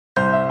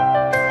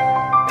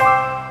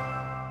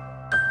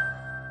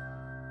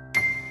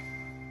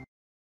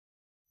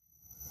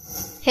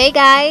Hey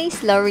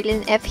guys,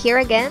 LorelynF here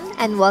again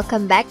and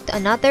welcome back to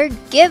another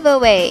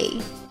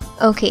giveaway!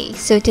 Okay,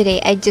 so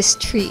today I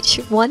just reached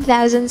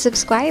 1,000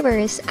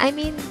 subscribers. I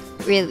mean,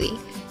 really.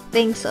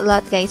 Thanks a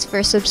lot guys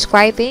for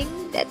subscribing.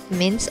 That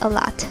means a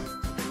lot.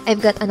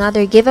 I've got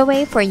another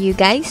giveaway for you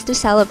guys to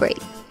celebrate.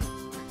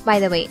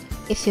 By the way,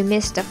 if you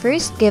missed the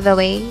first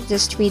giveaway,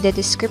 just read the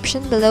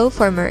description below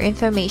for more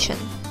information.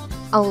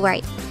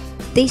 Alright,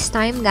 this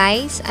time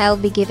guys, I'll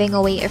be giving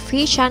away a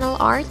free channel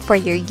art for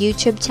your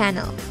YouTube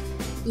channel.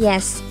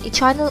 Yes, a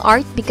channel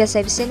art because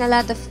I've seen a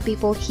lot of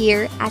people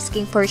here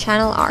asking for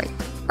channel art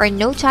or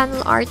no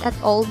channel art at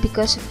all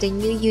because of the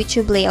new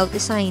YouTube layout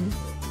design.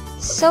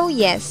 So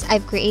yes,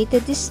 I've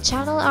created this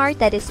channel art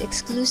that is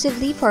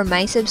exclusively for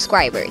my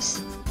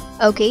subscribers.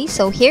 Okay,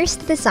 so here's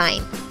the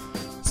design.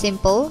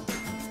 Simple,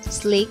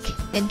 sleek,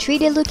 and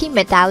 3D looking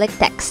metallic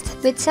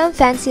text with some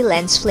fancy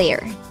lens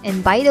flare.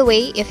 And by the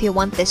way, if you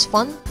want this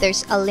font,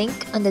 there's a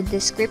link on the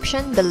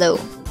description below.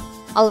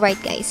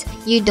 Alright guys,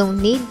 you don't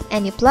need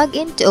any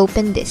plugin to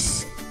open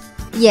this.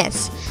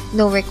 Yes,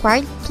 no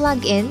required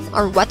plugin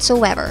or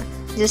whatsoever.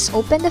 Just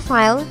open the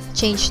file,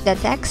 change the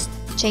text,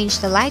 change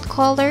the light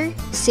color,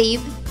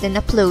 save, then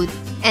upload.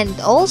 And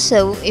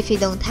also, if you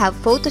don't have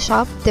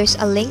Photoshop, there's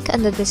a link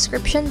on the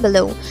description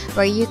below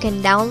where you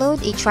can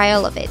download a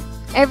trial of it.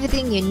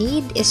 Everything you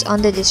need is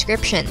on the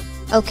description.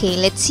 Okay,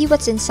 let's see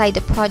what's inside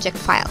the project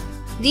file.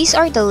 These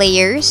are the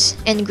layers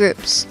and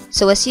groups.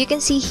 So as you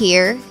can see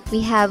here,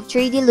 we have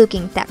 3D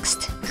looking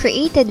text,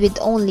 created with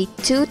only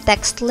 2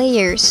 text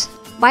layers.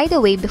 By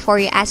the way, before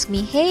you ask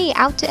me, hey,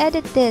 how to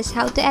edit this,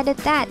 how to edit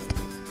that,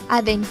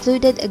 I've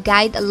included a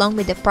guide along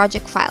with the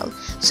project file,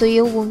 so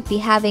you won't be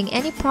having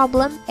any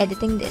problem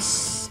editing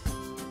this.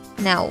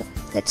 Now,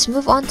 let's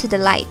move on to the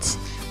lights.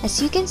 As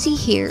you can see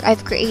here,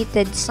 I've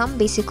created some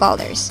basic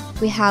colors.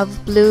 We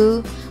have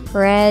blue,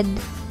 red,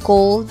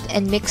 gold,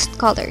 and mixed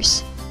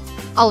colors.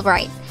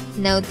 Alright,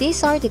 now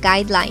these are the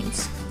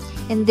guidelines.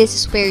 And this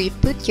is where you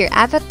put your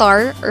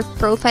avatar or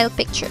profile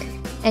picture.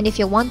 And if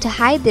you want to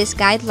hide these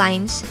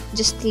guidelines,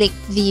 just click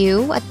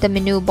View at the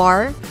menu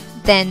bar,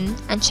 then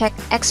uncheck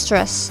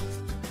Extras.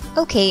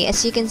 Okay,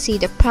 as you can see,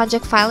 the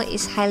project file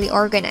is highly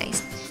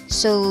organized.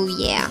 So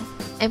yeah,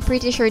 I'm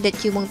pretty sure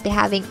that you won't be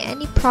having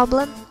any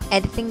problem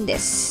editing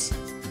this.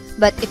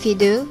 But if you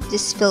do,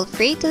 just feel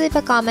free to leave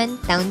a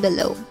comment down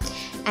below.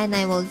 And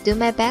I will do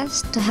my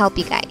best to help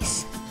you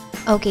guys.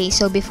 Okay,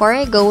 so before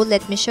I go,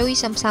 let me show you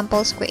some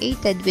samples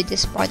created with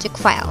this project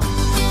file.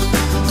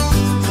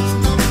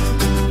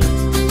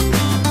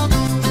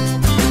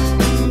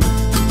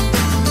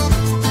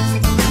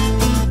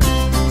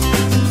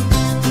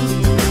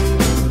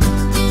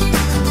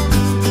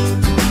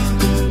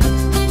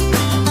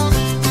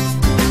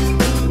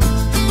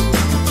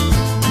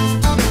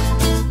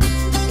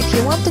 If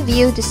you want to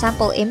view the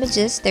sample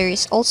images, there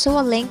is also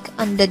a link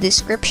on the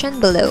description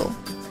below.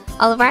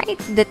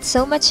 Alright, that's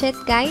so much it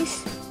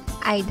guys.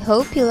 I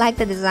hope you like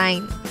the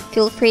design.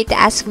 Feel free to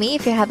ask me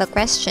if you have a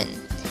question.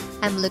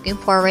 I'm looking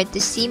forward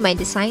to see my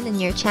design on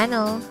your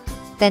channel.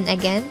 Then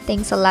again,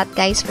 thanks a lot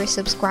guys for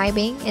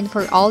subscribing and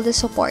for all the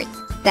support.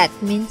 That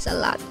means a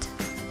lot.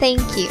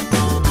 Thank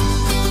you.